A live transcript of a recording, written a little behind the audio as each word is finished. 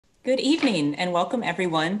Good evening and welcome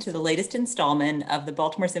everyone to the latest installment of the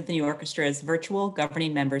Baltimore Symphony Orchestra's virtual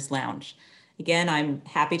Governing Members Lounge. Again, I'm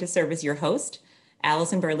happy to serve as your host,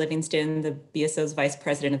 Allison Burr-Livingston, the BSO's Vice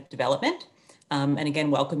President of Development. And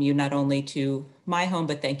again, welcome you not only to my home,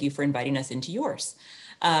 but thank you for inviting us into yours.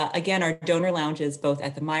 Again, our donor lounges, both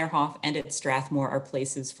at the Meyerhoff and at Strathmore, are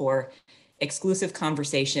places for exclusive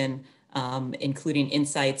conversation, including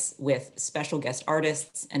insights with special guest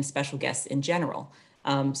artists and special guests in general.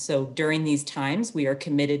 So during these times, we are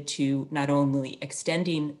committed to not only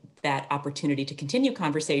extending that opportunity to continue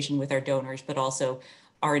conversation with our donors, but also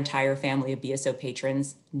our entire family of BSO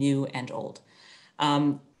patrons, new and old.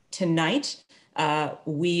 Tonight,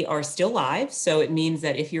 we are still live, so it means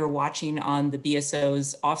that if you're watching on the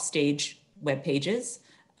BSO's offstage web pages,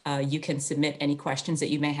 you can submit any questions that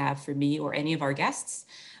you may have for me or any of our guests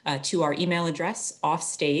to our email address,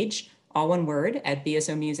 offstage, all one word, at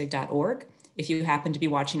bsomusic.org. If you happen to be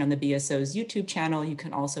watching on the BSO's YouTube channel, you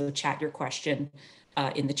can also chat your question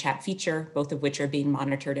in the chat feature, both of which are being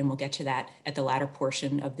monitored, and we'll get to that at the latter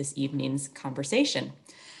portion of this evening's conversation.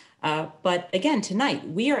 But again, tonight,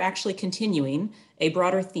 we are actually continuing a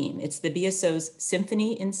broader theme. It's the BSO's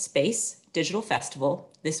Symphony in Space Digital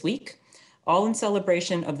Festival this week, all in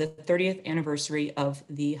celebration of the 30th anniversary of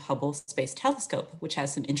the Hubble Space Telescope, which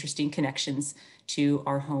has some interesting connections to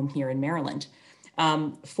our home here in Maryland.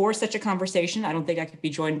 For such a conversation, I don't think I could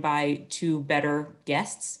be joined by two better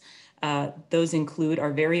guests. Those include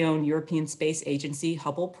our very own European Space Agency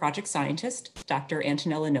Hubble project scientist, Dr.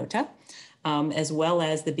 Antonella Nota, as well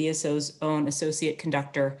as the BSO's own associate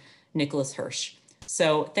conductor, Nicholas Hersh.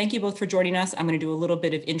 So thank you both for joining us. I'm going to do a little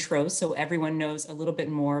bit of intro so everyone knows a little bit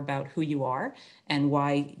more about who you are and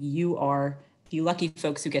why you are the lucky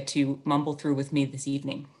folks who get to mumble through with me this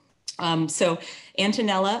evening. So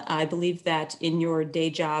Antonella, I believe that in your day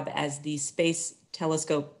job as the Space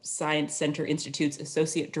Telescope Science Center Institute's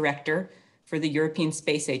Associate Director for the European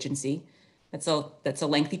Space Agency, that's a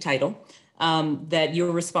lengthy title, that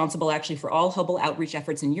you're responsible actually for all Hubble outreach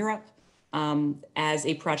efforts in Europe. As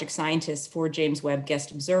a project scientist for James Webb Guest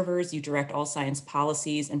Observers, you direct all science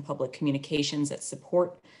policies and public communications that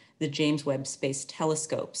support the James Webb Space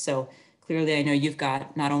Telescope. So clearly, I know you've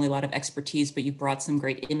got not only a lot of expertise, but you brought some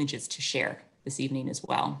great images to share this evening as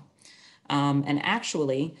well. And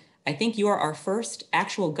actually, I think you are our first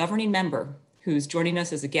actual governing member who's joining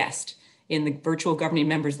us as a guest in the virtual Governing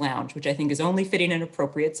Members Lounge, which I think is only fitting and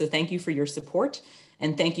appropriate. So thank you for your support.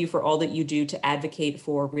 And thank you for all that you do to advocate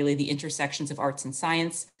for really the intersections of arts and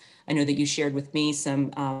science. I know that you shared with me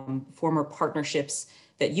some former partnerships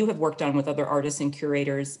that you have worked on with other artists and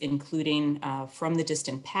curators, including From the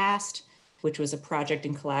Distant Past, which was a project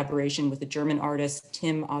in collaboration with the German artist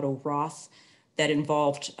Tim Otto Roth that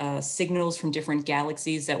involved signals from different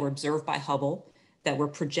galaxies that were observed by Hubble that were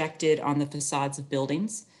projected on the facades of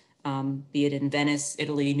buildings, be it in Venice,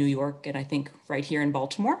 Italy, New York, and I think right here in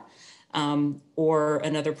Baltimore. Or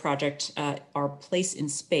another project, Our Place in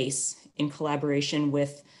Space, in collaboration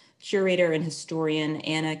with curator and historian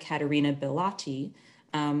Anna Caterina Bellotti,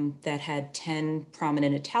 that had 10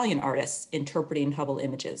 prominent Italian artists interpreting Hubble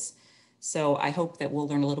images. So I hope that we'll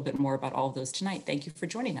learn a little bit more about all of those tonight. Thank you for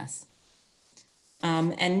joining us.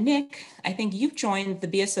 And Nick, I think you joined the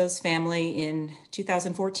BSO's family in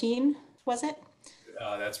 2014, was it?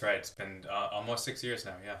 That's right. It's been almost 6 years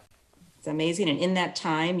now. Yeah. It's amazing. And in that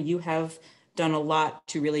time, you have done a lot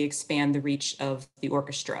to really expand the reach of the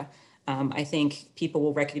orchestra. I think people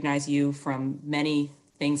will recognize you from many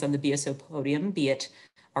things on the BSO podium, be it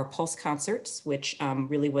our Pulse concerts, which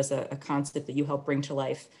really was a concept that you helped bring to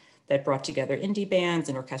life that brought together indie bands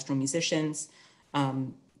and orchestral musicians.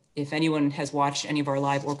 If anyone has watched any of our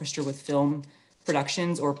live orchestra with film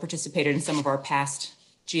productions or participated in some of our past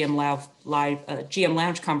GM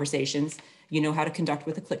Lounge conversations, you know how to conduct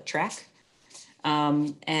with a click track.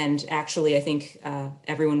 And actually, I think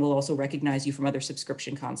everyone will also recognize you from other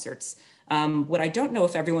subscription concerts. What I don't know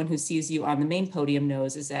if everyone who sees you on the main podium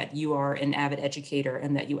knows is that you are an avid educator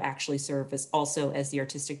and that you actually serve as also as the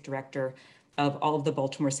artistic director of all of the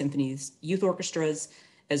Baltimore Symphony's youth orchestras,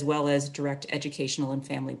 as well as direct educational and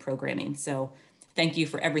family programming. So thank you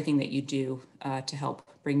for everything that you do to help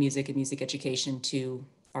bring music and music education to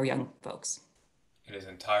our young folks. It is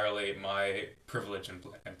entirely my privilege and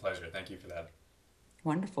pleasure. Thank you for that.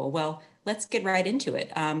 Wonderful. Well, let's get right into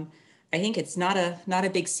it. I think it's not a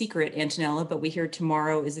big secret, Antonella, but we hear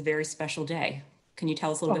tomorrow is a very special day. Can you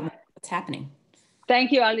tell us a little bit more about what's happening?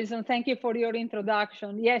 Thank you, Alison. Thank you for your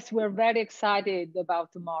introduction. Yes, we're very excited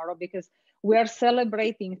about tomorrow because we're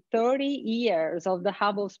celebrating 30 years of the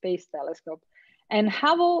Hubble Space Telescope. And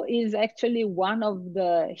Hubble is actually one of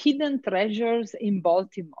the hidden treasures in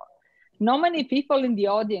Baltimore. Not many people in the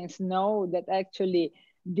audience know that actually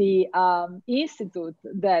the institute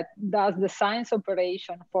that does the science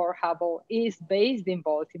operation for Hubble is based in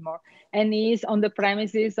Baltimore and is on the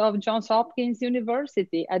premises of Johns Hopkins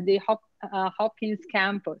University at the Hopkins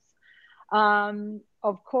campus.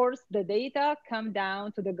 Of course, the data come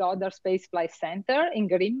down to the Goddard Space Flight Center in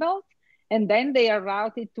Greenbelt, and then they are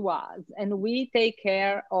routed to us. And we take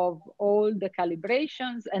care of all the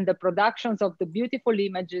calibrations and the productions of the beautiful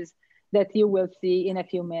images that you will see in a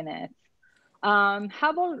few minutes.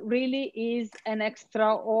 Hubble really is an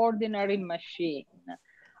extraordinary machine.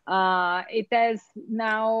 It has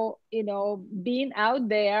now, been out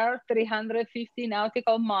there 350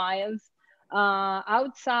 nautical miles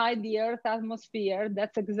outside the Earth atmosphere.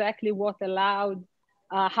 That's exactly what allowed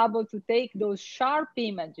Hubble to take those sharp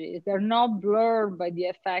images. They're not blurred by the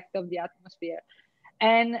effect of the atmosphere.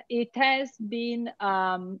 And it has been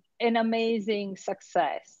an amazing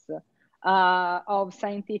success of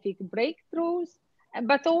scientific breakthroughs,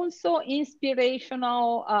 but also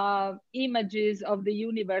inspirational images of the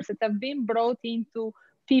universe that have been brought into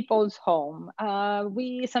people's home.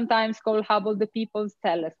 We sometimes call Hubble the People's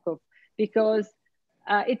Telescope because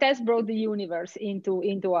it has brought the universe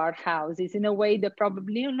into our houses in a way that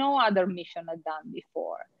probably no other mission had done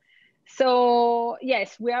before. So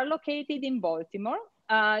yes, we are located in Baltimore.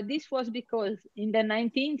 This was because in the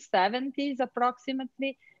 1970s,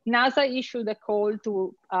 approximately, NASA issued a call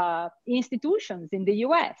to institutions in the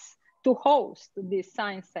US to host this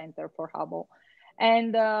science center for Hubble.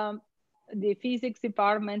 And the physics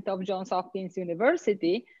department of Johns Hopkins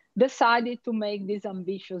University decided to make this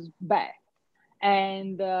ambitious bet.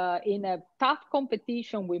 And in a tough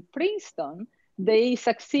competition with Princeton, they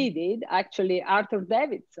succeeded, actually Arthur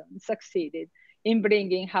Davidson succeeded in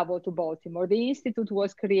bringing Hubble to Baltimore. The Institute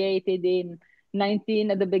was created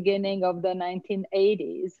at the beginning of the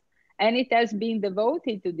 1980s, and it has been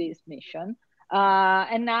devoted to this mission.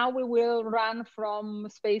 And now we will run from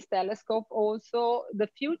Space Telescope also the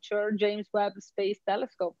future James Webb Space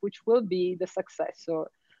Telescope, which will be the successor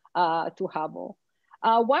to Hubble.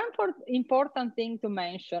 One important thing to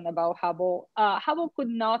mention about Hubble, Hubble could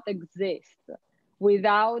not exist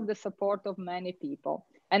without the support of many people.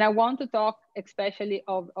 And I want to talk especially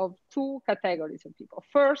of two categories of people.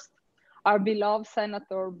 First, our beloved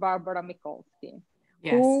Senator Barbara Mikulski,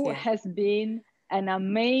 who has been an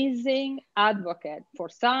amazing advocate for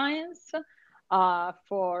science,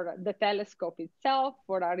 for the telescope itself,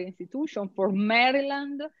 for our institution, for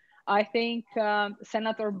Maryland. I think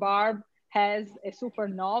Senator Barb has a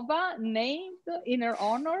supernova named in her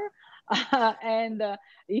honor. And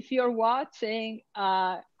if you're watching,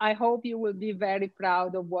 I hope you will be very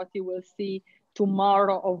proud of what you will see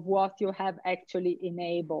tomorrow of what you have actually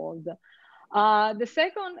enabled. The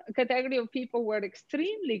second category of people we're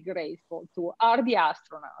extremely grateful to are the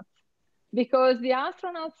astronauts, because the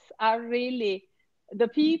astronauts are really the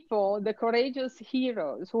people, the courageous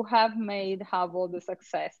heroes who have made Hubble the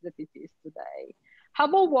success that it is today.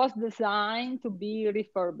 Hubble was designed to be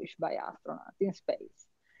refurbished by astronauts in space.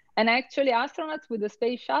 And actually astronauts with the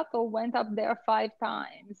space shuttle went up there 5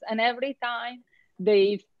 times. And every time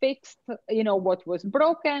they fixed, what was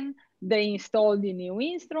broken, they installed the new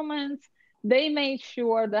instruments, they made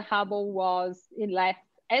sure the Hubble was left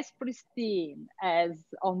as pristine as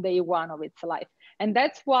on day 1 of its life. And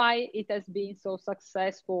that's why it has been so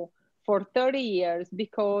successful for 30 years,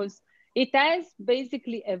 because it has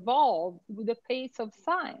basically evolved with the pace of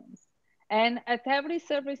science. And at every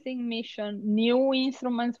servicing mission, new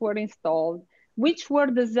instruments were installed, which were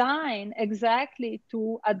designed exactly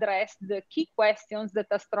to address the key questions that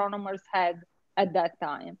astronomers had at that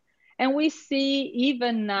time. And we see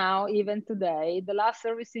even now, even today, the last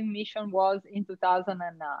servicing mission was in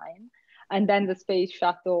 2009, and then the Space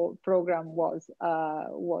Shuttle program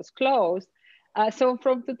was closed. So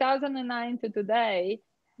from 2009 to today,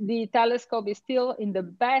 the telescope is still in the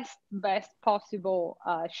best possible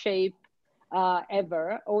shape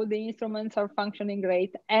ever. All the instruments are functioning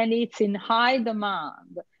great, and it's in high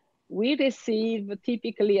demand. We receive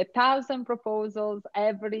typically 1,000 proposals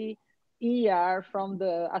every year from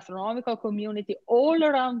the astronomical community all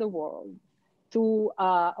around the world to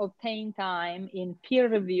obtain time in peer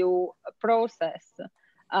review process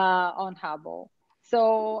on Hubble.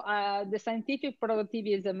 So the scientific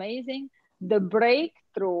productivity is amazing. The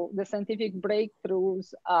scientific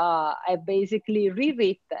breakthroughs have basically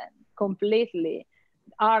rewritten completely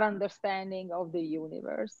our understanding of the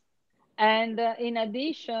universe. And in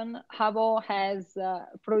addition, Hubble has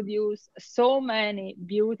produced so many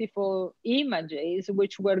beautiful images,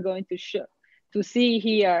 which we're going to see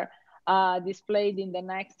here displayed in the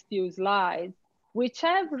next few slides, which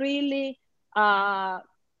have really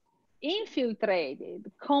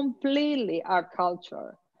infiltrated completely our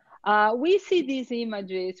culture. We see these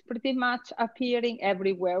images pretty much appearing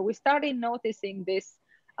everywhere. We started noticing this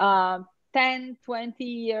uh, 10, 20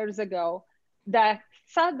 years ago, that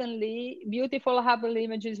suddenly beautiful Hubble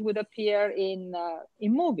images would appear in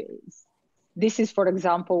movies. This is, for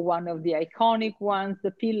example, one of the iconic ones,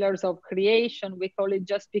 the pillars of creation. We call it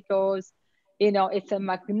just because, it's a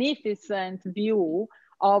magnificent view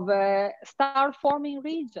of star forming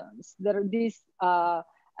regions. There are these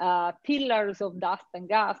pillars of dust and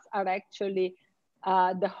gas are actually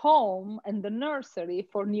the home and the nursery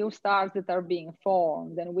for new stars that are being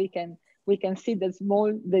formed. And we can see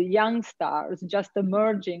the young stars just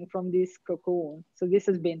emerging from this cocoon. So this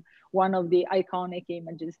has been one of the iconic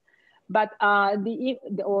images. But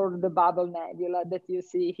the bubble nebula that you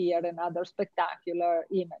see here, another spectacular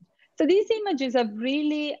image. So these images have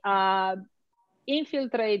really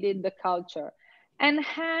infiltrated the culture and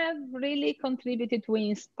have really contributed to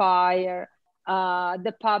inspire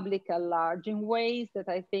the public at large in ways that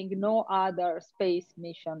I think no other space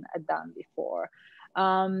mission had done before.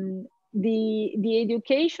 The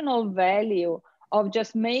educational value of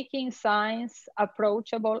just making science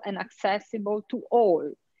approachable and accessible to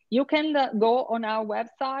all. You can go on our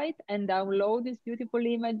website and download these beautiful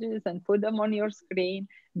images and put them on your screen.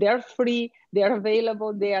 They're free, they're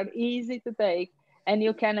available, they are easy to take, and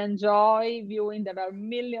you can enjoy viewing. There are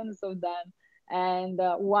millions of them, and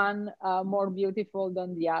one more beautiful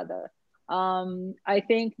than the other. I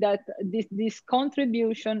think that this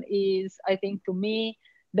contribution is, I think, to me,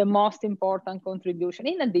 the most important contribution,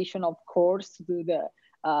 in addition, of course, to the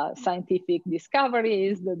scientific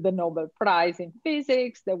discoveries, the Nobel Prize in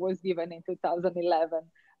Physics that was given in 2011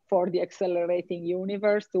 for the accelerating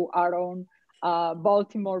universe to our own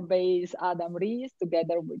Baltimore-based Adam Rees,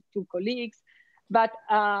 together with two colleagues. But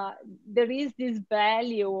there is this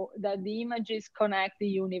value that the images connect the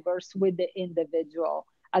universe with the individual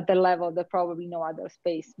at the level that probably no other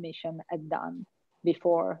space mission had done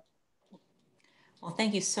before. Well,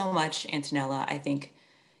 thank you so much, Antonella. I think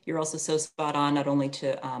you're also so spot on, not only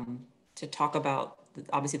to talk about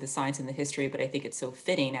obviously the science and the history, but I think it's so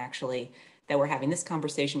fitting actually that we're having this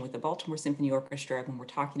conversation with the Baltimore Symphony Orchestra when we're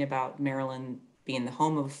talking about Maryland being the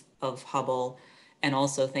home of Hubble. And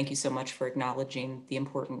also, thank you so much for acknowledging the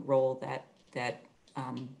important role that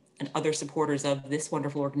and other supporters of this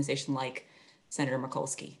wonderful organization, like Senator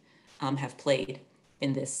Mikulski, have played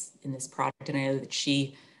in this project. And I know that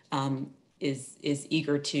she is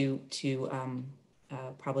eager to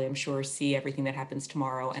probably, I'm sure, see everything that happens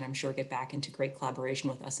tomorrow, and I'm sure get back into great collaboration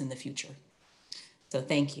with us in the future. So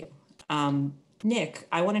thank you. Nick,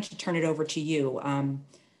 I wanted to turn it over to you.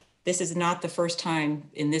 This is not the first time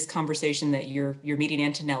in this conversation that you're meeting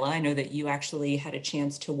Antonella. I know that you actually had a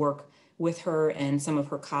chance to work with her and some of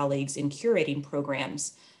her colleagues in curating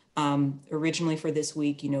programs. Originally for this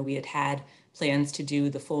week, we had plans to do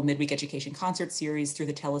the full midweek education concert series through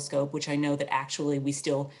the telescope, which I know that actually we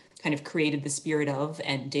still kind of created the spirit of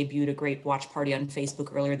and debuted a great watch party on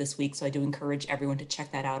Facebook earlier this week. So I do encourage everyone to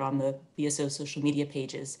check that out on the BSO social media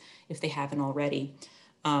pages if they haven't already.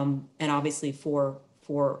 And obviously for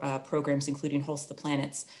programs including Holst the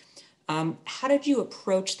Planets. How did you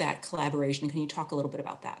approach that collaboration? Can you talk a little bit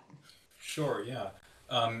about that? Sure, yeah.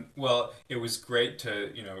 Well, it was great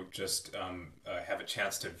to, just have a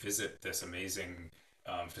chance to visit this amazing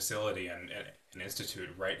facility and an institute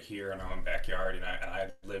right here in our own backyard. And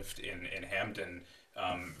I lived in Hamden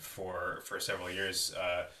for several years,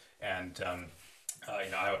 and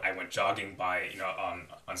I went jogging by,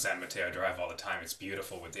 on San Mateo Drive all the time. It's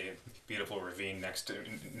beautiful with the beautiful ravine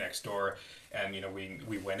next door, and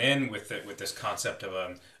we went in with this concept of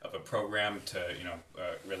a program to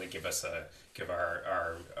really give our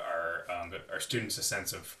students a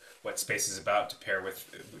sense of what space is about, to pair with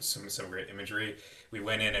some great imagery. We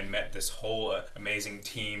went in and met this whole amazing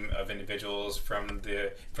team of individuals from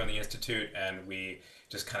the institute, and we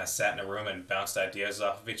just kind of sat in a room and bounced ideas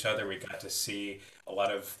off of each other. We got to see a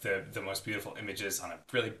lot of the most beautiful images on a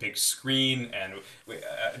really big screen, and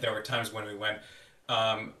there were times when we went,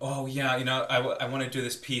 oh yeah, I want to do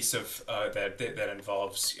this piece of that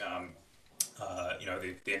involves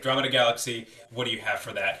the Andromeda Galaxy. What do you have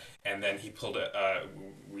for that? And then he pulled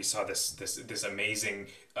we saw this amazing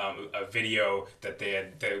a video that they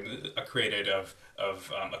had created of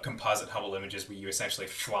a composite Hubble images where you essentially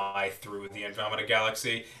fly through the Andromeda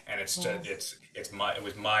Galaxy, and it's just it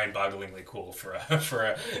was mind-bogglingly cool for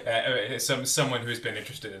someone who's been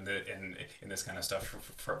interested in this kind of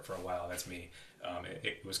stuff for a while. That's me.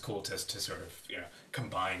 It was cool to sort of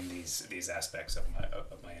combine these aspects of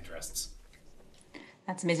my interests.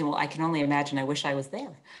 That's amazing. Well, I can only imagine. I wish I was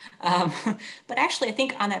there. Um, but actually, I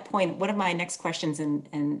think on that point, one of my next questions,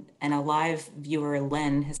 and a live viewer,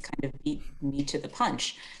 Len, has kind of beat me to the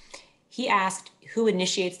punch. He asked who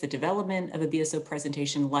initiates the development of a BSO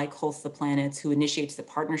presentation like Holst the Planets, who initiates the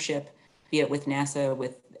partnership, be it with NASA,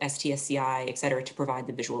 with STSCI, et cetera, to provide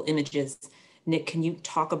the visual images. Nick, can you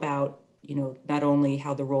talk about, not only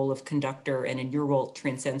how the role of conductor and in your role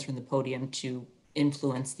transcends from the podium to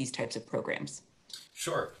influence these types of programs?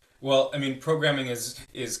 Sure. Well, I mean, programming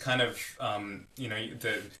is kind of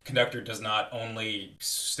the conductor does not only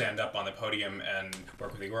stand up on the podium and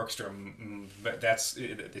work with the orchestra, but that's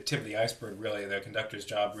the tip of the iceberg. Really, the conductor's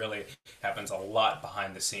job really happens a lot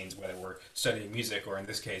behind the scenes, whether we're studying music or, in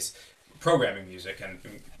this case, programming music and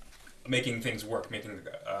making things work, making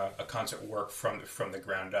a concert work from the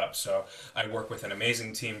ground up. So I work with an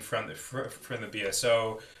amazing team from the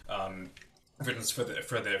BSO. For instance,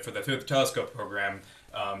 through the telescope program,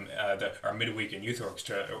 our midweek and youth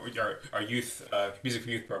orchestra, our youth music for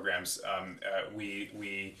youth programs,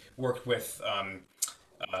 we worked with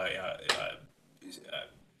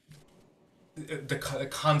the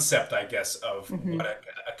concept, I guess, of what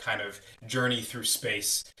a kind of journey through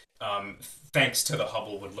space, thanks to the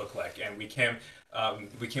Hubble, would look like, and we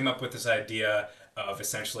came up with this idea of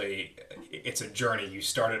essentially it's a journey. You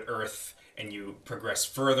start at Earth and you progress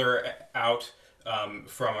further out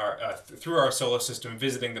from our through our solar system,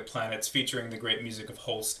 visiting the planets, featuring the great music of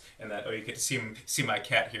Holst, and that you get to see my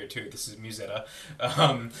cat here too. This is Musetta,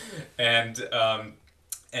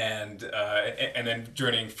 and and then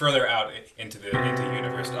journeying further out into the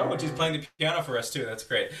universe. Oh, she's playing the piano for us too. That's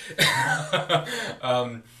great.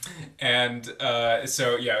 um,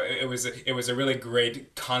 so yeah, it was a really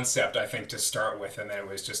great concept, I think, to start with, and then it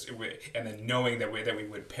was just and then knowing that we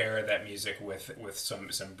would pair that music with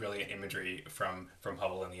some brilliant imagery from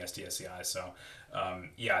Hubble and the SDSCI. So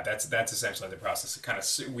yeah, that's essentially the process. It kind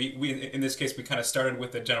of we in this case we kind of started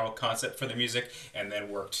with the general concept for the music, and then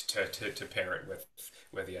worked to pair it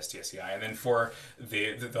with the STSCI. And then for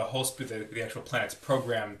the Holst, the actual planets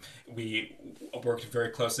program, we worked very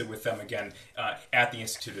closely with them again at the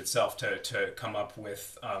institute itself to come up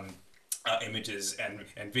with images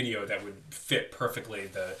and video that would fit perfectly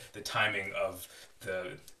the timing of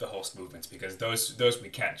the Holst movements, because those we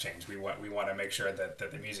can't change. We want to make sure that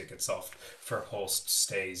the music itself for Holst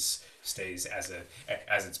stays as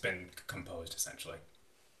it's been composed, essentially.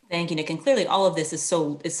 Thank you, Nick. And clearly all of this is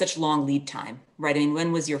such long lead time, right? I mean,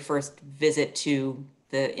 when was your first visit to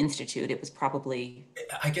the Institute? It was probably,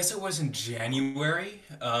 I guess it was in January.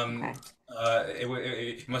 okay.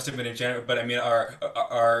 It must have been in January, but I mean,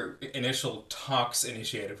 our initial talks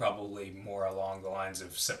initiated probably more along the lines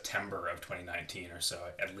of September of 2019 or so,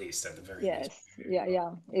 at least, at the very least. Yes,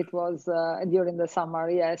 yeah. It was during the summer.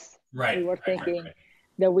 Yes, Right, we were right. thinking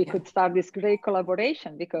that we could start this great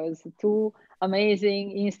collaboration, because two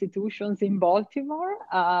amazing institutions in Baltimore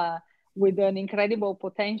with an incredible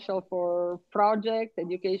potential for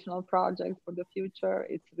educational project for the future.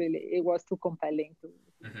 It was too compelling to.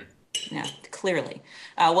 Yeah, clearly.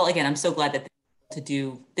 Well, again, I'm so glad that to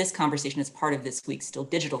do this conversation as part of this week's Still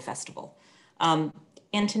Digital Festival.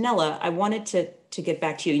 Antonella, I wanted to get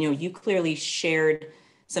back to you. You clearly shared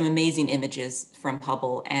some amazing images from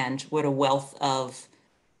Hubble, and what a wealth of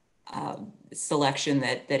selection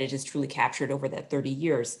that it has truly captured over that 30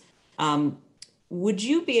 years. Would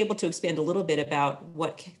you be able to expand a little bit about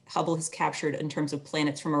what Hubble has captured in terms of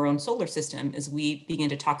planets from our own solar system as we begin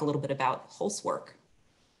to talk a little bit about Holst's work?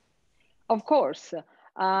 Of course,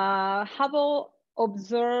 Hubble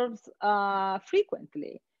observes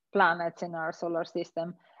frequently planets in our solar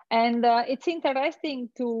system. And it's interesting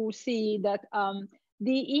to see that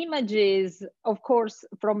the images, of course,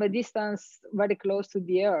 from a distance very close to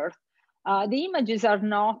the Earth, the images are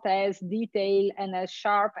not as detailed and as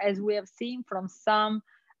sharp as we have seen from some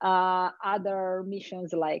other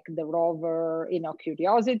missions, like the rover,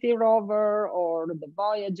 Curiosity rover, or the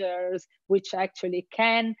Voyagers, which actually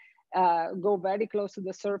can go very close to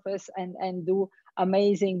the surface and do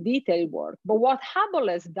amazing detailed work. But what Hubble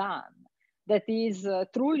has done that is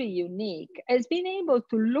truly unique has been able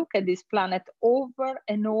to look at this planet over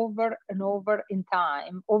and over and over in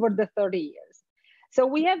time, over the 30 years. So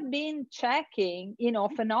we have been checking,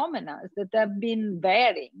 phenomena that have been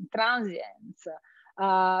varying, transients,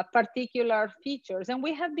 particular features, and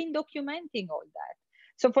we have been documenting all that.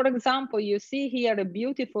 So for example, you see here a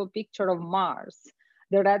beautiful picture of Mars,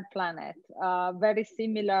 the red planet, very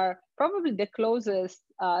similar, probably the closest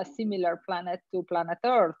similar planet to planet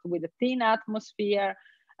Earth, with a thin atmosphere.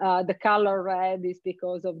 The color red is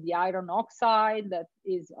because of the iron oxide that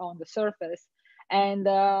is on the surface. And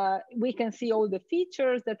we can see all the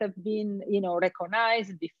features that have been,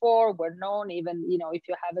 recognized before, were known. Even, if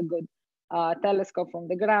you have a good telescope from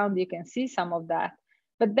the ground, you can see some of that.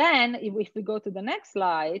 But then if we go to the next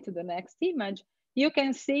slide, to the next image, you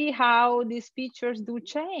can see how these features do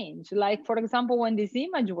change. Like, for example, when this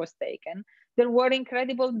image was taken, there were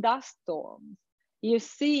incredible dust storms. You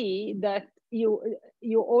see that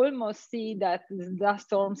you almost see that the dust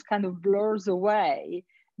storms kind of blurs away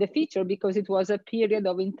the feature, because it was a period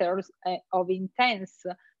of intense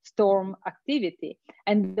storm activity.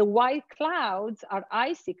 And the white clouds are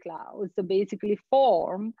icy clouds that basically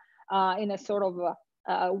form in a sort of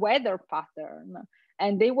weather pattern.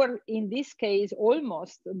 And they were, in this case,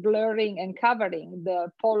 almost blurring and covering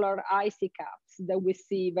the polar icy caps that we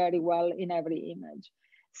see very well in every image.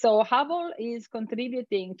 So Hubble is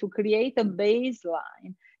contributing to create a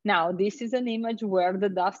baseline. Now, this is an image where the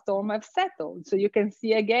dust storm have settled. So you can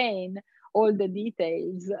see again all the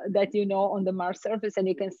details that you know on the Mars surface, and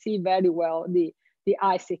you can see very well the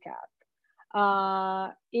icy cap.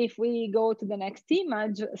 If we go to the next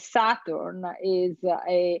image, Saturn is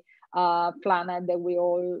a planet that we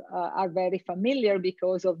all are very familiar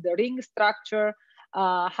because of the ring structure.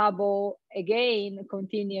 Hubble again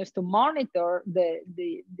continues to monitor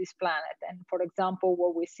this planet. And for example,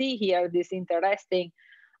 what we see here, this interesting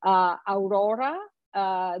aurora,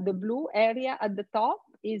 the blue area at the top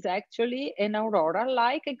is actually an aurora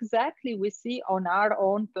like exactly we see on our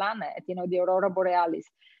own planet, the aurora borealis.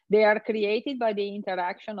 They are created by the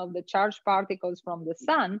interaction of the charged particles from the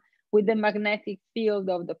sun with the magnetic field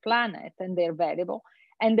of the planet, and they're variable.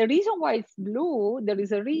 And the reason why it's blue, there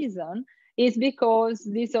is a reason, is because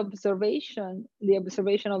this observation, the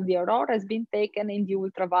observation of the aurora, has been taken in the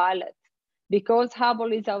ultraviolet. Because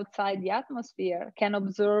Hubble is outside the atmosphere, can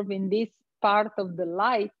observe in this part of the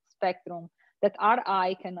light spectrum that our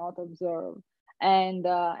eye cannot observe. And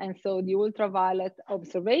so the ultraviolet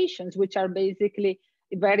observations, which are basically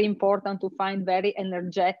very important to find very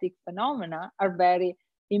energetic phenomena, are very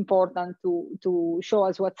important to show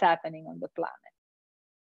us what's happening on the planet.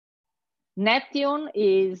 Neptune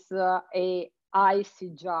is a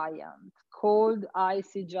icy giant, cold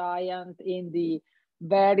icy giant in the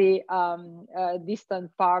very distant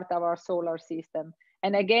part of our solar system.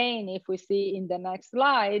 And again, if we see in the next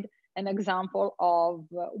slide, an example of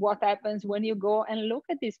what happens when you go and look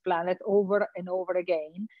at this planet over and over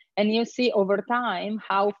again, and you see over time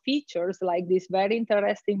how features like this very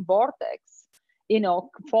interesting vortex,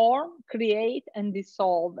 form, create, and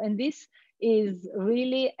dissolve. And this is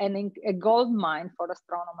really a gold mine for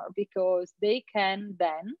astronomers, because they can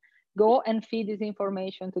then go and feed this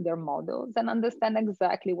information to their models and understand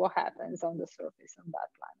exactly what happens on the surface of that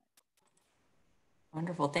planet.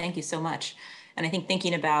 Wonderful, thank you so much. And I think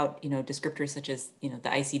thinking about, descriptors such as,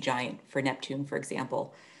 the icy giant for Neptune, for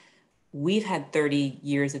example, we've had 30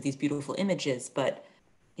 years of these beautiful images, but,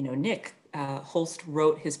 Nick Holst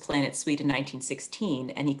wrote his Planet Suite in 1916,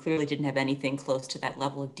 and he clearly didn't have anything close to that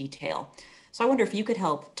level of detail. So I wonder if you could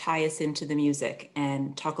help tie us into the music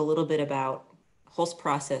and talk a little bit about Holst's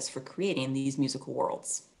process for creating these musical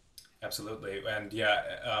worlds. Absolutely. And yeah,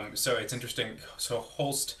 so it's interesting. So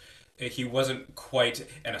Holst, he wasn't quite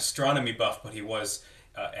an astronomy buff, but he was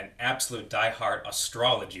an absolute diehard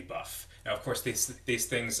astrology buff. Now, of course, these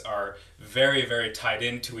things are very, very tied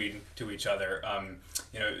into each other.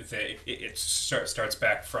 It starts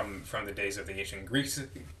back from the days of the ancient Greeks,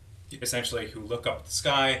 essentially, who look up at the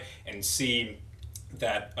sky and see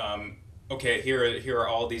that okay, here are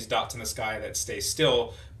all these dots in the sky that stay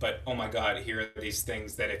still, but oh my God, here are these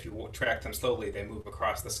things that if you track them slowly, they move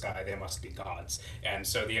across the sky. They must be gods. And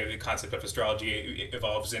so the concept of astrology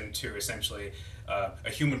evolves into essentially a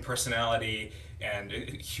human personality and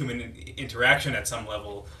human interaction at some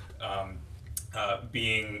level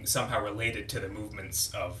being somehow related to the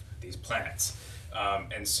movements of these planets.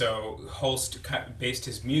 And so Holst based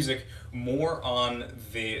his music more on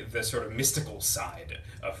the sort of mystical side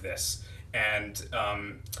of this. And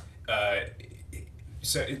I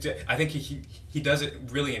think he does it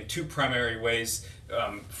really in two primary ways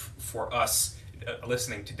for us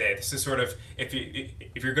listening today. This is sort of, if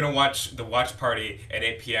you're going to watch the watch party at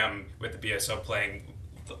 8 p.m. with the BSO playing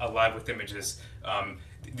live with images,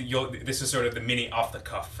 this is sort of the mini off the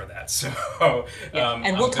cuff for that. So yeah.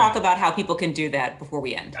 And we'll talk about how people can do that before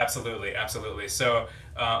we end. Absolutely. So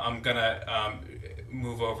I'm gonna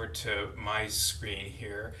move over to my screen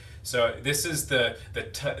here. So this is the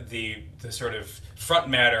sort of front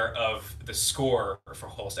matter of the score for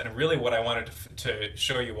Holst, and really what I wanted to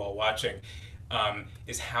show you while watching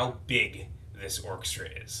is how big this orchestra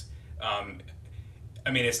is.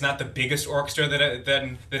 I mean, it's not the biggest orchestra that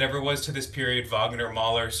ever was to this period. Wagner,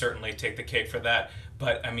 Mahler certainly take the cake for that.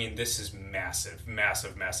 But I mean, this is massive,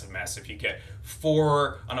 massive, massive, massive. You get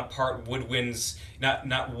four on a part woodwinds,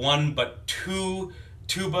 not one but two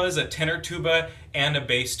tubas, a tenor tuba and a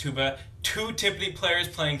bass tuba, two timpani players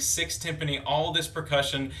playing six timpani, all this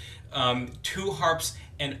percussion, two harps,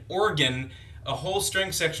 an organ, a whole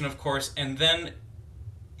string section, of course, and then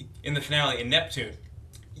in the finale, in Neptune,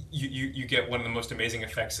 you get one of the most amazing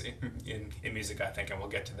effects in music, I think, and we'll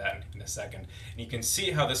get to that in a second. And you can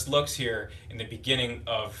see how this looks here in the beginning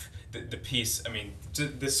of the piece. I mean,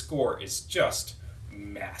 this score is just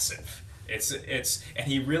massive. And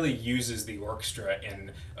he really uses the orchestra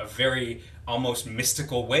in a very almost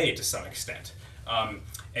mystical way to some extent. And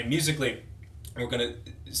musically, we're going to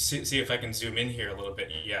see if I can zoom in here a little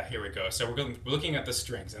bit. Yeah, here we go. So we're looking at the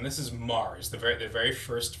strings, and this is Mars, the very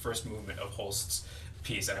first movement of Holst's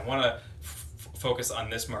piece. And I want to focus on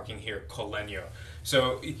this marking here, Colenio.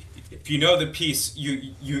 So if you know the piece,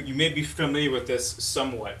 you may be familiar with this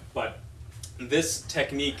somewhat, but this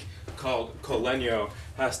technique called Colenio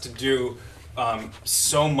has to do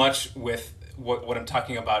so much with what I'm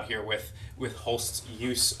talking about here with Holst's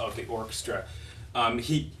use of the orchestra.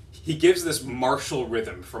 He gives this martial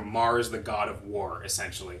rhythm from Mars, the god of war,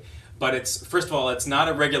 essentially. But it's, first of all, it's not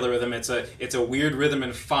a regular rhythm. It's a weird rhythm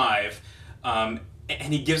in five,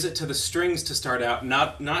 and he gives it to the strings to start out,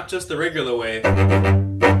 not just the regular way,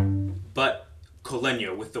 but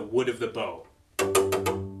Colenio with the wood of the bow.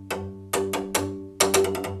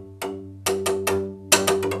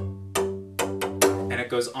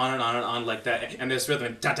 Goes on and on and on like that, and this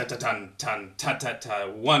rhythm, ta ta ta ta ta ta ta ta,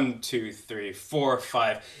 1 2 3 4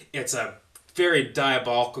 5. It's a very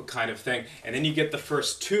diabolical kind of thing, and then you get the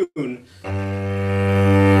first tune, and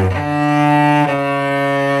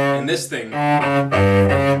this thing.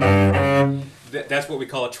 That's what we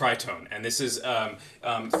call a tritone, and this is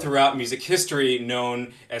throughout music history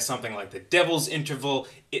known as something like the Devil's Interval.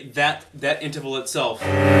 That interval itself,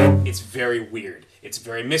 it's very weird. It's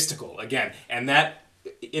very mystical again, and that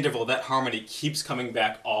interval, that harmony, keeps coming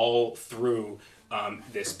back all through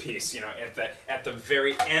this piece. You know, at the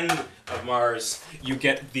very end of Mars, you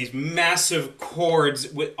get these massive chords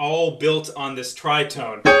all built on this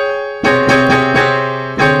tritone.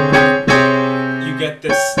 You get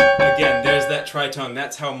this again. There's that tritone.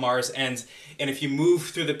 That's how Mars ends. And if you move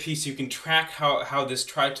through the piece, you can track how this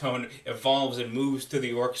tritone evolves and moves through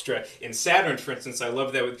the orchestra. In Saturn, for instance, I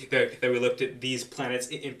love that we looked at these planets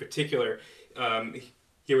in particular.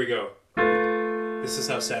 Here we go. This is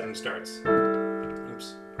how Saturn starts.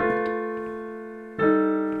 Oops.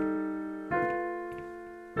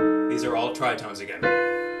 These are all tritones again.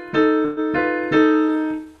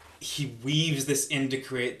 He weaves this in to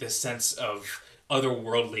create this sense of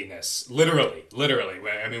otherworldliness. Literally.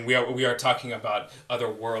 I mean, we are talking about other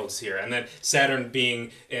worlds here. And then Saturn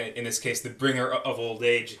being, in this case, the bringer of old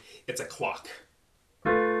age, it's a clock.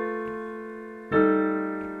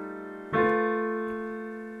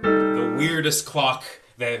 Weirdest clock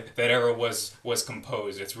that ever was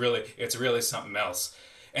composed. It's really something else.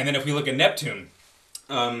 And then if we look at Neptune,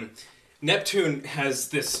 Neptune has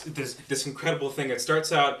this incredible thing. It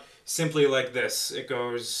starts out simply like this. It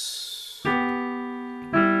goes.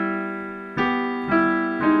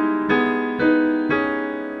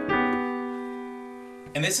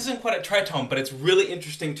 And this isn't quite a tritone, but it's really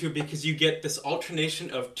interesting too, because you get this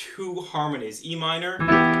alternation of two harmonies, E minor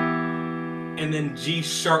and then G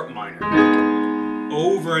sharp minor,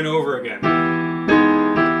 over and over again.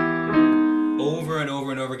 Over and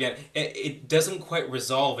over and over again. It doesn't quite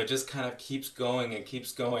resolve, it just kind of keeps going and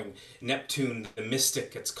keeps going. Neptune, the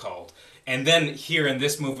mystic, it's called. And then here in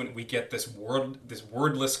this movement, we get this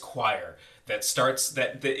wordless choir that starts,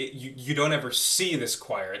 you don't ever see this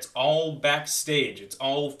choir. It's all backstage, it's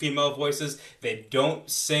all female voices. They don't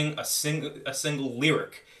sing a single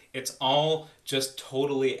lyric. It's all just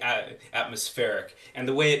totally atmospheric. And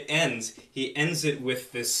the way it ends, he ends it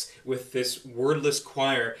with this wordless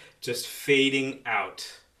choir just fading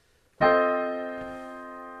out.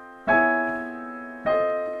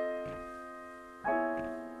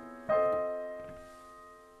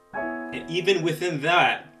 And even within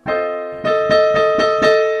that,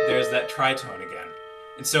 there's that tritone again.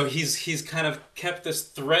 And so he's kind of kept this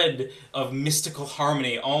thread of mystical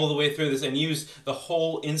harmony all the way through this, and used the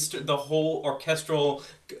whole orchestral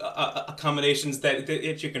accommodations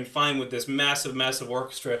that you can find with this massive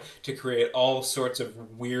orchestra to create all sorts of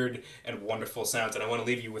weird and wonderful sounds. And I want to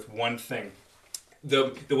leave you with one thing: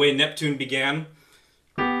 the way Neptune began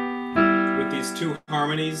with these two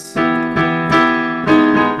harmonies.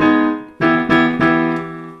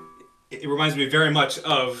 it reminds me very much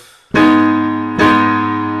of.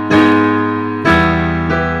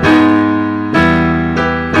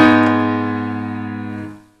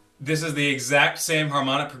 This is the exact same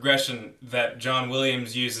harmonic progression that John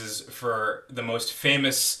Williams uses for the most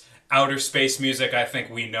famous outer space music I think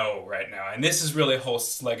we know right now, and this is really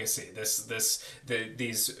Holst's legacy.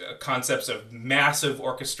 These concepts of massive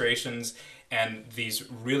orchestrations and these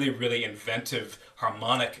really inventive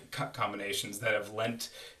harmonic combinations that have lent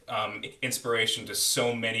inspiration to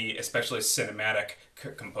so many, especially cinematic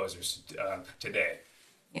composers today.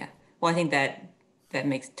 Yeah. Well, I think that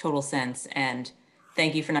makes total sense. And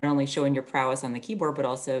thank you for not only showing your prowess on the keyboard, but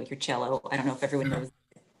also your cello. I don't know if everyone knows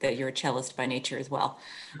that you're a cellist by nature as well.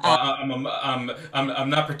 Well, I'm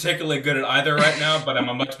not particularly good at either right now, but I'm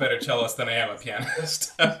a much better cellist than I am a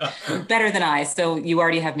pianist. Better than I, so you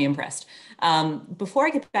already have me impressed. Before I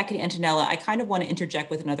get back to Antonella, I kind of want to interject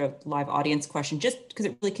with another live audience question, just because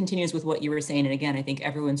it really continues with what you were saying. And again, I think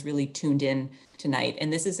everyone's really tuned in tonight.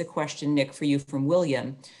 And this is a question, Nick, for you from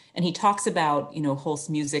William. And he talks about, Holst's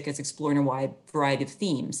music as exploring a wide variety of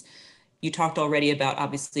themes. You talked already about,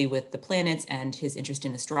 obviously, with the planets and his interest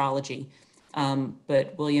in astrology.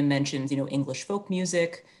 But William mentions, English folk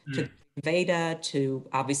music, to Veda, to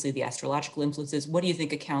obviously the astrological influences. What do you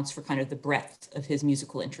think accounts for kind of the breadth of his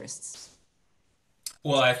musical interests?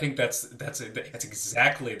 Well, I think that's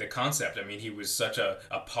exactly the concept. I mean, he was such a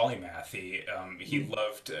polymath. He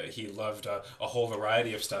loved a whole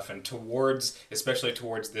variety of stuff, and especially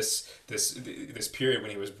towards this period when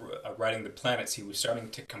he was writing the planets, he was starting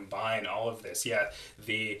to combine all of this. Yeah,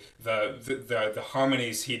 the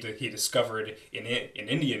harmonies he discovered in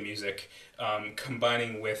Indian music,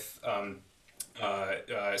 combining with.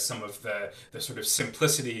 Some of the sort of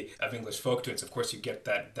simplicity of English folk tunes. Of course, you get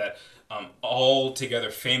that altogether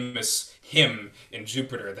famous hymn in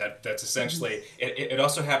Jupiter. That's essentially. It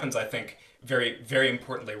also happens, I think, very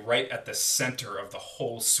importantly, right at the center of the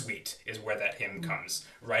whole suite is where that hymn comes.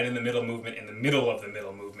 Right in the middle movement. In the middle of the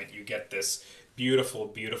middle movement, you get this beautiful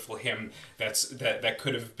hymn that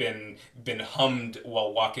could have been hummed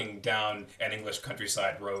while walking down an English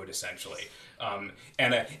countryside road, essentially.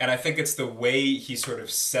 And I think it's the way he sort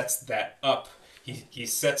of sets that up. He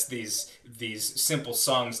sets these simple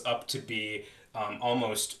songs up to be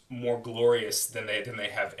almost more glorious than they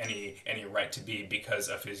have any right to be, because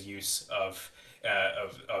of his use of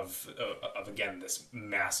again this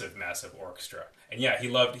massive orchestra. And yeah,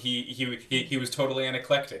 he was totally an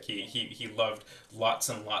eclectic. He loved lots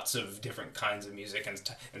and lots of different kinds of music,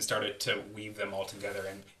 and started to weave them all together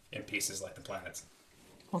in pieces like the planets.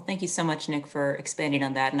 Well, thank you so much, Nick, for expanding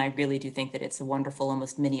on that. And I really do think that it's a wonderful,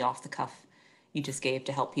 almost mini off the cuff you just gave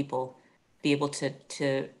to help people be able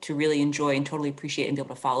to really enjoy and totally appreciate and be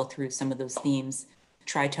able to follow through some of those themes,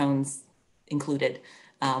 tritones included,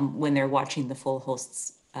 when they're watching the full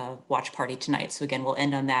Holst's watch party tonight. So again, we'll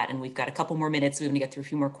end on that. And we've got a couple more minutes. We want to get through a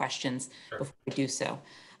few more questions before we do so.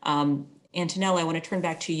 Antonella, I want to turn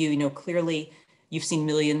back to you. Clearly you've seen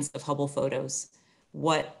millions of Hubble photos.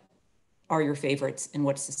 What are your favorites and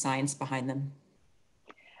what's the science behind them?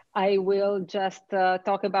 I will just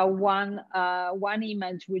talk about one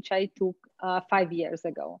image which I took 5 years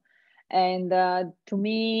ago. And to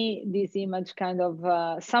me, this image kind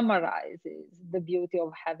of summarizes the beauty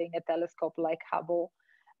of having a telescope like Hubble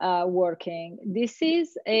working. This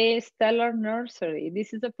is a stellar nursery.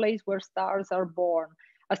 This is a place where stars are born.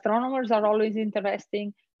 Astronomers are always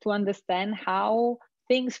interested to understand how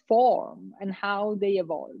things form and how they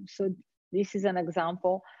evolve. So this is an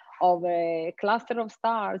example of a cluster of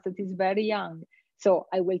stars that is very young. So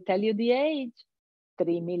I will tell you the age.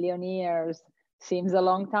 3 million years seems a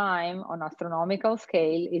long time on astronomical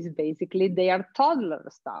scale. Is basically they are toddler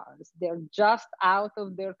stars. They're just out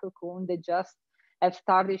of their cocoon. They just have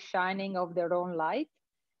started shining of their own light.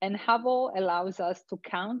 And Hubble allows us to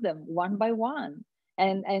count them one by one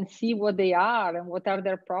and see what they are and what are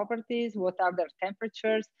their properties, what are their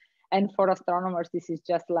temperatures. And for astronomers, this is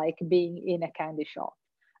just like being in a candy shop.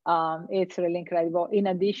 It's really incredible. In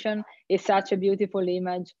addition, it's such a beautiful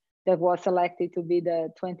image that was selected to be the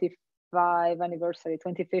 25th anniversary.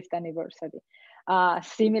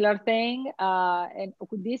 Similar thing, and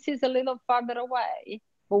this is a little farther away,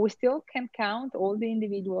 but we still can count all the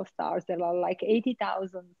individual stars. There are like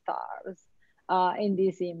 80,000 stars in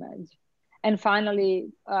this image. And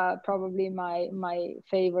finally, probably my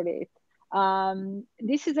favorite,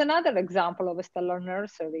 this is another example of a stellar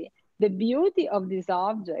nursery. The beauty of this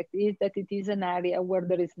object is that it is an area where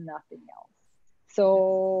there is nothing else.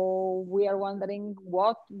 So we are wondering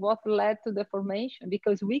what led to the formation,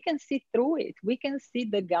 because we can see through it. We can see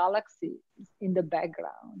the galaxies in the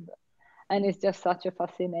background. And it's just such a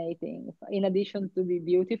fascinating, in addition to be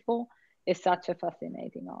beautiful, it's such a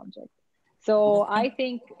fascinating object. So Well, I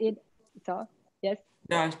think so, yes.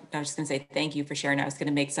 no, I was just going to say thank you for sharing. I was going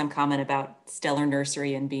to make some comment about Stellar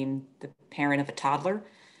Nursery and being the parent of a toddler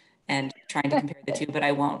and trying to compare the two, but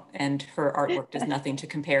I won't. And her artwork does nothing to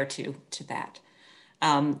compare to that.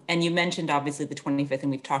 And you mentioned obviously the 25th,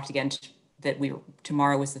 and we've talked again that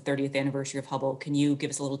tomorrow was the 30th anniversary of Hubble. Can you give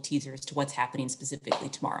us a little teaser as to what's happening specifically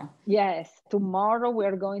tomorrow? Yes, tomorrow we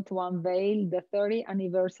are going to unveil the 30th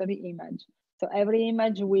anniversary image. So every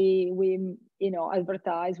image we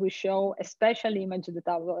advertise, we show a special image that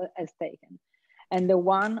Hubble has taken. And the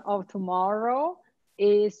one of tomorrow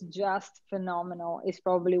is just phenomenal. It's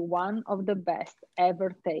probably one of the best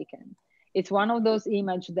ever taken. It's one of those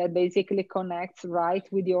images that basically connects right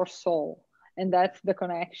with your soul. And that's the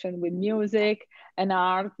connection with music and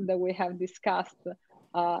art that we have discussed,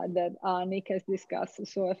 that Nick has discussed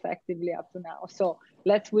so effectively up to now. So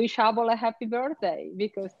let's wish Hubble a happy birthday,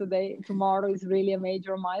 because tomorrow is really a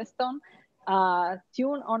major milestone.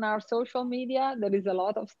 Tune on our social media. There is a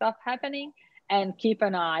lot of stuff happening, and keep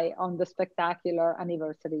an eye on the spectacular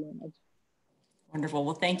anniversary image. Wonderful.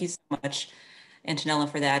 Well, thank you so much, Antonella,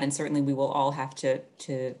 for that. And certainly we will all have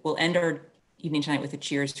we'll end our evening tonight with a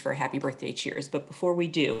cheers for a happy birthday cheers. But before we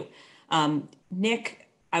do, Nick,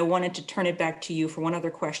 I wanted to turn it back to you for one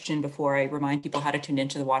other question before I remind people how to tune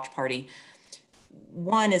into the watch party.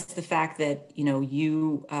 One is the fact that,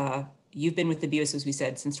 you've been with the BIOS, as we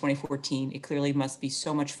said, since 2014. It clearly must be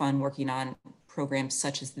so much fun working on programs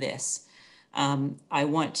such as this. I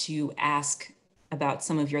want to ask about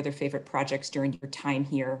some of your other favorite projects during your time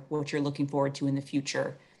here, what you're looking forward to in the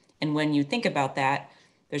future. And when you think about that,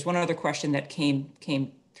 there's one other question that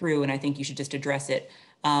came through, and I think you should just address it,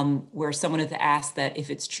 where someone has asked that if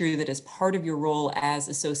it's true that as part of your role as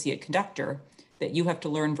associate conductor, that you have to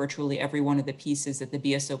learn virtually every one of the pieces that the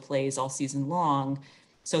BSO plays all season long,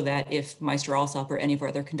 so that if Maestro Alsop or any of our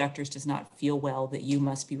other conductors does not feel well, that you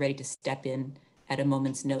must be ready to step in at a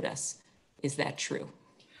moment's notice. Is that true?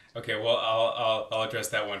 Okay, well, I'll address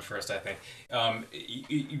that one first, I think.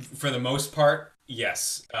 For the most part,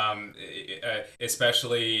 yes.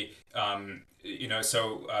 Especially,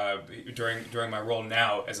 during my role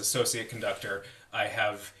now as associate conductor, I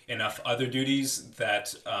have enough other duties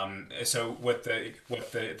that so what the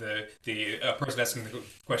person asking the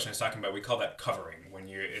question is talking about, we call that covering, when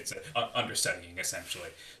it's understudying essentially.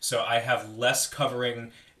 So I have less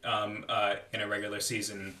covering in a regular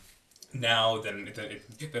season now than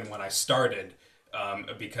when I started,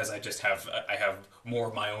 because I have more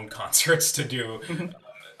of my own concerts to do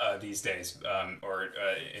these days, or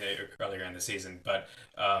earlier in the season. But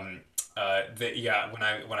when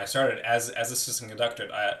I started as assistant conductor,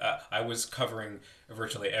 I was covering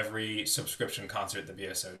virtually every subscription concert the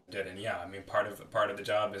BSO did, and yeah, I mean part of the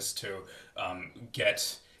job is to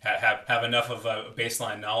have enough of a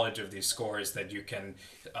baseline knowledge of these scores that you can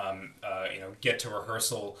get to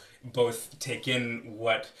rehearsal, both take in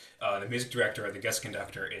what the music director or the guest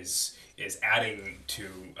conductor is adding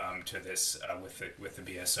to this with the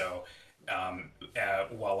BSO,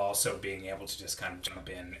 while also being able to just kind of jump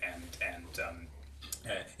in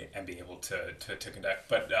and be able to conduct.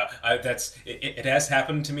 But it has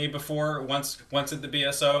happened to me before, once at the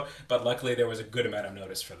BSO, but luckily there was a good amount of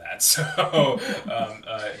notice for that. So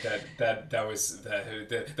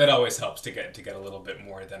that always helps to get a little bit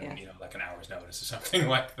more than like an hour's notice or something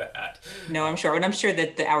like that. No, I'm sure, and I'm sure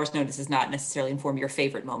that the hour's notice does not necessarily inform your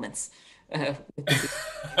favorite moments. Maybe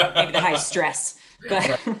the high stress, but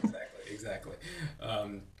right, exactly.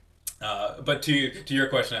 But to your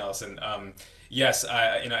question, Allison. Yes,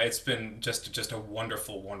 it's been just a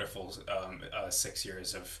wonderful 6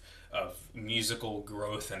 years of musical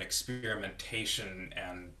growth and experimentation,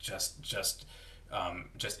 and just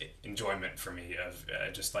enjoyment for me. Of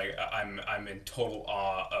just like I'm in total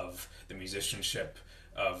awe of the musicianship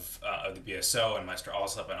of the BSO and Maestro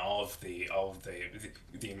Alsop and all of the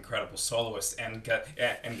incredible soloists and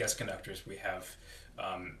guest conductors we have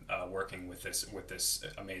working with this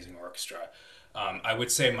amazing orchestra. I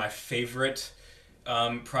would say my favorite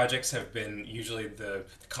projects have been usually the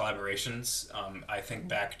collaborations. I think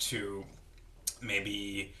back to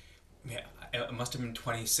maybe, it must have been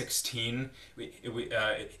 2016.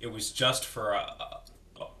 It was just for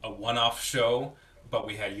a one-off show, but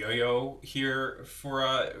we had Yo-Yo here for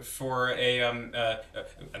a I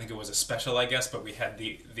think it was a special, I guess, but we had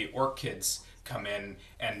the Orchids come in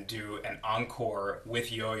and do an encore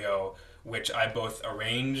with Yo-Yo, which I both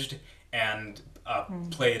arranged and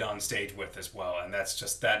played on stage with as well. And that's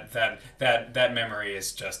just that memory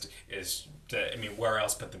is I mean, where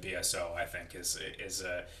else but the BSO? I think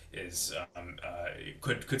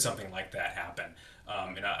could something like that happen?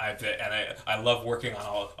 I love working on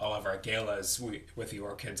all of our galas with the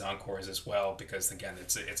Orchids Encores as well, because again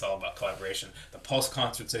it's all about collaboration. The Pulse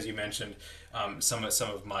concerts, as you mentioned, some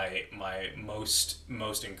of my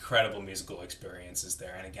most incredible musical experiences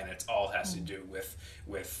there, and again it all has to do with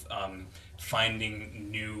finding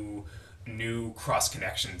new cross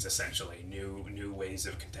connections, essentially new ways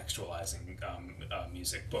of contextualizing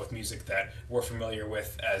music, both music that we're familiar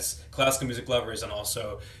with as classical music lovers, and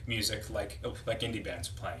also music like indie bands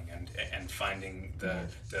playing, and finding the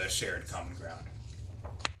shared common ground.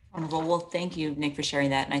 Wonderful. Well, thank you, Nick, for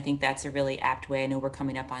sharing that. And I think that's a really apt way. I know we're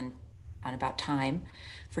coming up on about time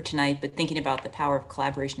for tonight, but thinking about the power of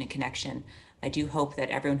collaboration and connection, I do hope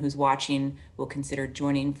that everyone who's watching will consider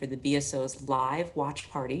joining for the BSO's live watch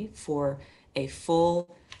party for a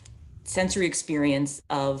full sensory experience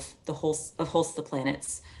of Holst the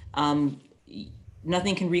Planets.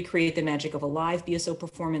 Nothing can recreate the magic of a live BSO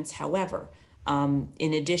performance. However,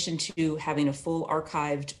 in addition to having a full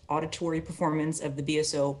archived auditory performance of the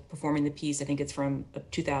BSO performing the piece, I think it's from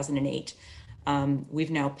 2008,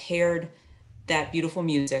 we've now paired that beautiful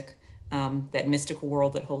music, that mystical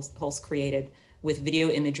world that Holst created, with video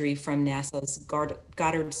imagery from NASA's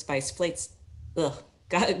Goddard Space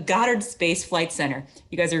Flight Center.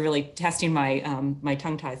 You guys are really testing my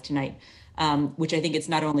tongue ties tonight, which I think it's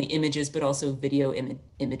not only images but also video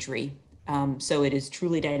imagery. So it is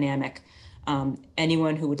truly dynamic.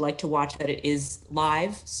 Anyone who would like to watch that, it is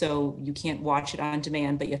live, so you can't watch it on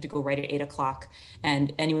demand, but you have to go right at 8 o'clock.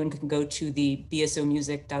 And anyone can go to the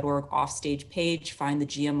bsomusic.org offstage page, find the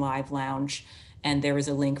GM Live Lounge, and there is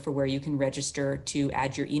a link for where you can register to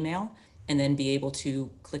add your email and then be able to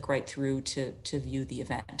click right through to view the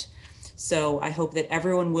event. So I hope that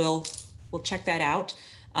everyone will check that out.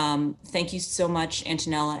 Thank you so much,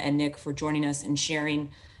 Antonella and Nick, for joining us and sharing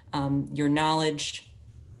your knowledge,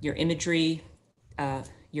 your imagery,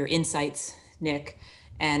 your insights, Nick.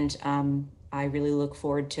 And I really look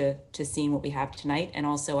forward to seeing what we have tonight. And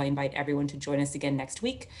also I invite everyone to join us again next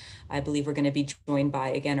week. I believe we're going to be joined by,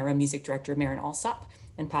 again, our music director, Maren Alsop,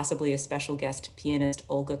 and possibly a special guest pianist,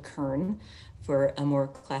 Olga Kern, for a more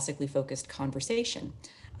classically focused conversation.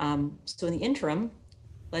 So in the interim,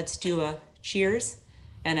 let's do a cheers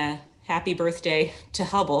and a happy birthday to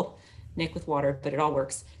Hubble. Nick with water, but it all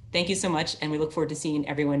works. Thank you so much, and we look forward to seeing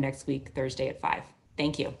everyone next week, Thursday at 5.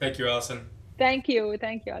 Thank you. Thank you, Allison. Thank you,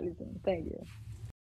 Alison. Thank you.